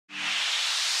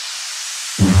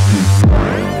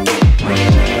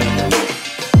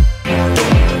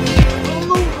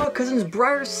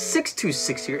Briar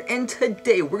 626 here, and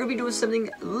today we're gonna be doing something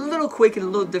a little quick and a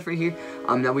little different here.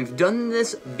 Now we've done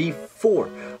this before.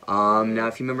 Now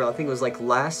if you remember, I think it was like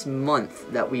last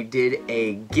month that we did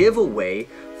a giveaway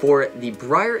for the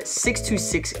Briar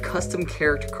 626 custom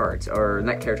character cards, or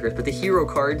not character cards, but the hero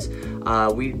cards.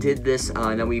 We did this,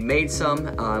 and we made some,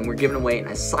 we're giving away, and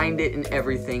I signed it and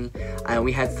everything.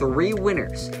 We had 3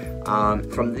 winners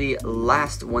from the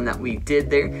last one that we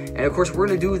did there, and of course we're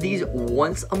gonna do these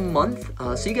once a month,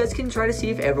 so you guys can try to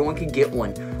see if everyone can get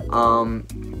one.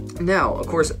 Now, of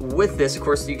course, with this, of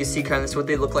course, you can see kind of this is what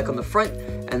they look like on the front,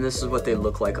 and this is what they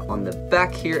look like on the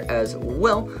back here as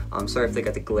well. I'm sorry if they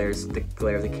got the glare of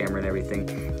the camera and everything,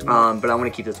 but I want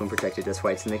to keep this one protected. That's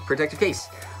why it's in the protective case.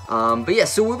 But yeah,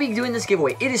 so we'll be doing this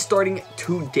giveaway. It is starting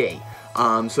today.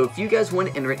 So if you guys want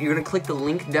to enter it, you're going to click the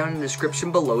link down in the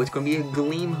description below. It's going to be a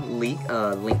Gleam link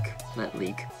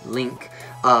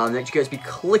that you guys be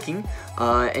clicking,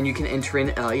 and you can enter in,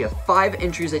 you have 5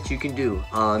 entries that you can do.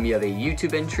 You have a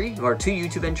YouTube entry, or 2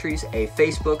 YouTube entries, a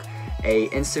Facebook, a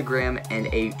Instagram, and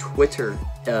a Twitter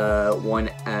one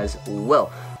as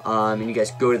well. And you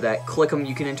guys go to that, click them,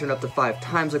 you can enter it up to 5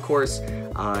 times, of course,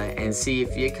 and see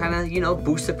if you kind of, you know,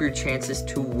 boost up your chances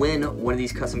to win one of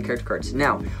these custom character cards.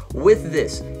 Now, with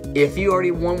this, if you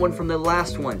already won one from the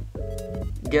last one,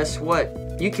 guess what?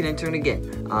 You can enter it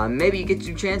again. Maybe you get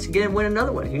your chance to win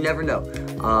another one. You never know.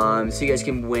 So you guys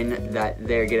can win that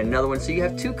there, get another one, so you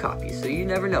have 2 copies. So you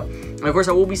never know. And of course,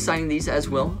 I will be signing these as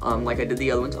well, like I did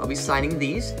the other ones. I'll be signing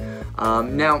these.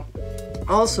 Now,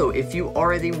 also, if you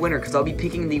are the winner, because I'll be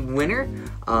picking the winner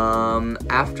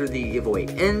after the giveaway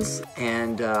ends,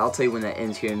 and I'll tell you when that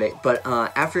ends here in a bit. But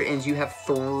after it ends, you have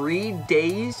 3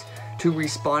 days to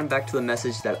respond back to the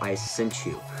message that I sent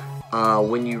you.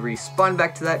 When you respond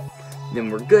back to that, then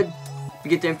we're good. We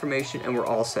get the information, and we're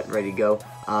all set and ready to go.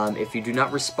 If you do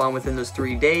not respond within those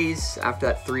 3 days, after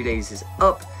that 3 days is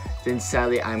up, then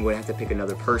sadly I'm going to have to pick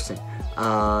another person.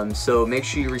 So make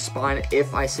sure you respond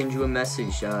if I send you a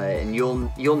message, and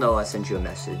you'll know I sent you a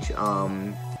message.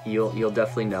 You'll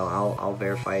definitely know. I'll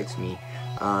verify it's me.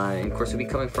 And of course it'll be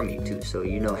coming from you too, so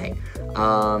you know, hey.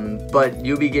 But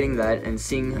you'll be getting that and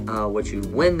seeing what you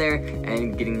win there,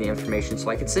 and getting the information so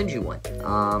I can send you one.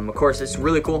 Of course, it's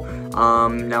really cool.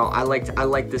 Now I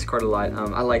like this card a lot.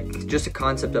 I like just the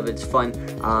concept of it. It's fun,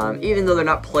 even though they're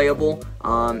not playable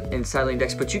in sadly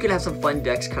decks, but you can have some fun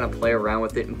decks, kind of play around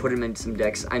with it and put them into some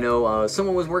decks. I know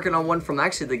someone was working on one from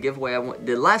actually the giveaway I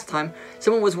did last time.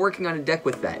 Someone was working on a deck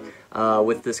with that,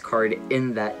 with this card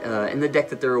in the deck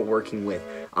that they were working with.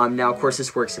 Now, of course,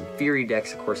 this works in Fury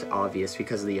decks, of course, obvious,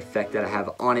 because of the effect that I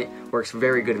have on it. Works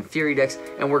very good in Fury decks,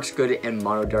 and works good in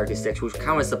Mono Darkest decks, which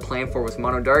kind of was the plan for was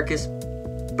Mono Darkest,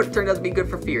 but it turned out to be good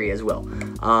for Fury as well.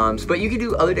 But you can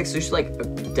do other decks, just like a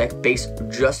deck based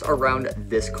just around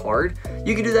this card.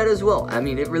 You can do that as well. I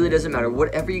mean, it really doesn't matter.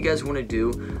 Whatever you guys want to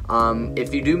do.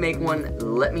 If you do make one,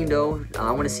 let me know.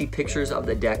 I want to see pictures of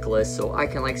the deck list, so I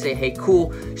can like say, hey,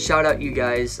 cool, shout out you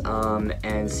guys,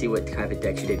 and see what kind of a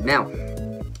deck you did. Now,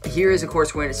 here is, of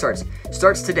course, when it starts. It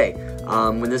starts today.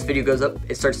 When this video goes up,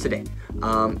 it starts today.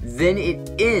 Then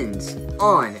it ends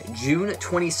on June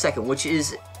 22nd, which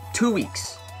is 2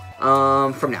 weeks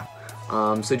from now.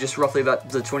 So just roughly about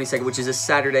the 22nd, which is a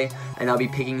Saturday, and I'll be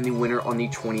picking the winner on the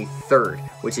 23rd,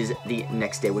 which is the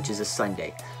next day, which is a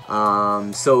Sunday.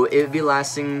 So it would be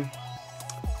lasting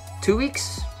 2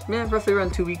 weeks. Yeah, roughly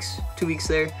around 2 weeks. 2 weeks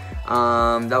there.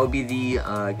 That would be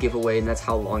the giveaway, and that's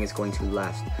how long it's going to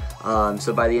last.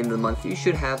 So by the end of the month, you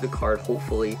should have the card,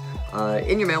 hopefully,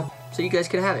 in your mail, so you guys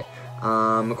can have it.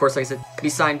 Of course, like I said, be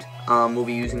signed. We'll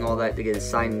be using all that to get it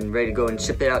signed and ready to go and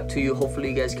ship it out to you. Hopefully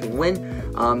you guys can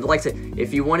win. Like I said,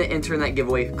 if you want to enter in that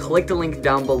giveaway, click the link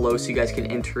down below so you guys can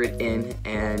enter it in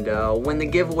and win the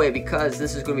giveaway, because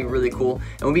this is going to be really cool.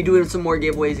 And we'll be doing some more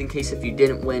giveaways in case if you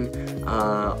didn't win.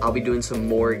 I'll be doing some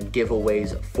more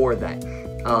giveaways for that.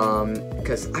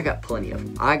 Because I got plenty of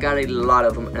them. I got a lot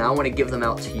of them, and I want to give them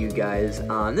out to you guys.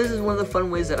 This is one of the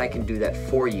fun ways that I can do that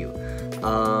for you.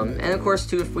 And of course,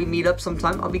 too, if we meet up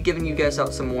sometime, I'll be giving you guys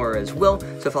out some more as well.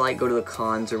 So if I like go to the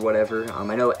cons or whatever,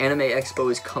 I know Anime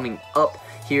Expo is coming up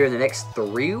here in the next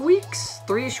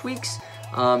 3-ish weeks.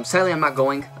 Sadly, I'm not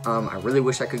going. I really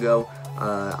wish I could go.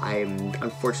 I'm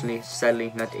unfortunately,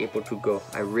 sadly, not able to go.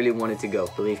 I really wanted to go,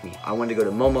 believe me. I wanted to go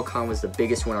to MomoCon, was the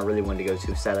biggest one I really wanted to go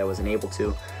to. Sadly, I wasn't able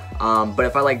to. But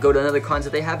if I like go to another cons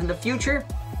that they have in the future,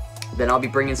 then I'll be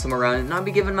bringing some around, and I'll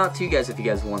be giving them out to you guys if you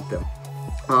guys want them.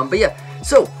 But yeah,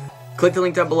 so click the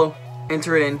link down below,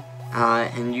 enter it in,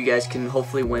 and you guys can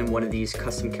hopefully win one of these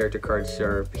custom character cards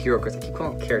or hero cards. I keep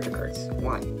calling them character cards.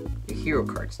 Why? They're hero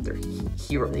cards. They're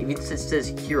hero. It says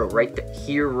hero right there.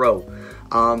 Hero.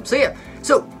 So yeah.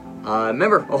 So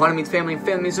remember, Ohana means family, and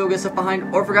family means no good stuff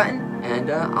behind or forgotten.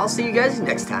 And I'll see you guys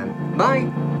next time.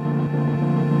 Bye.